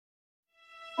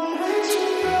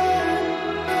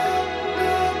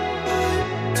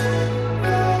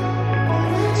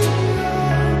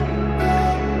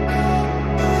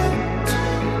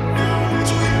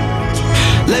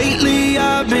Lately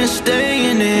I've been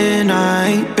staying in, I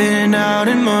ain't been out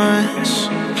in months.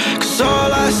 Cause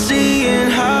all I see in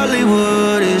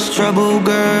Hollywood is trouble,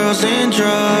 girls and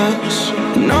drugs.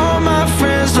 And all my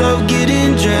friends love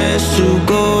getting dressed to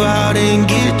go out and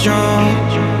get drunk.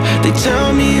 They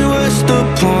tell me what's the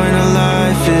point of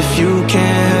life if you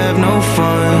can't have no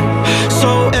fun.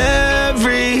 So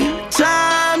every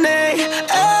time they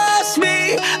ask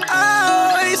me, I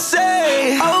always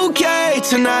say, okay,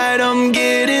 tonight I'm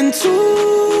getting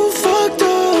too fucked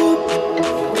up,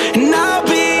 and I'll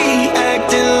be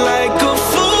acting like a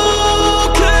fool,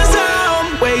 cause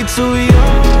I'm way too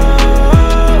young.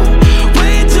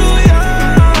 Way too young.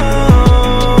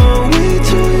 Way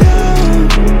too young.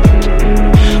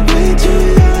 Way too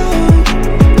young.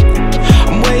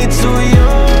 I'm way too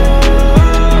young.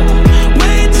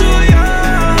 Way too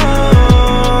young.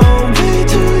 Way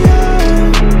too young.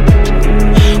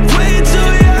 Way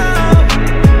too young.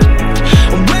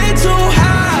 I'm way too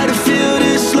high to feel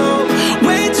this low.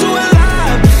 Way too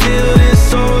alive to feel this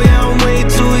so yeah, I'm way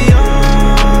too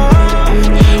young.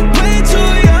 Way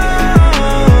too young.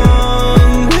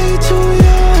 Way too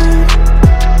young.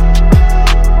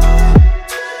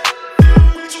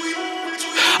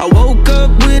 I woke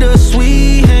up with a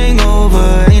sweet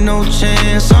hangover, ain't no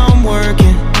chance I'm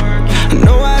working. I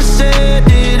know I said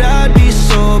that I'd be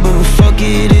sober, fuck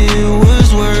it, it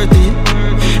was worth it.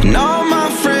 And all my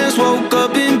friends woke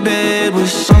up in bed with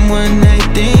someone they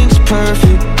think's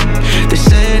perfect.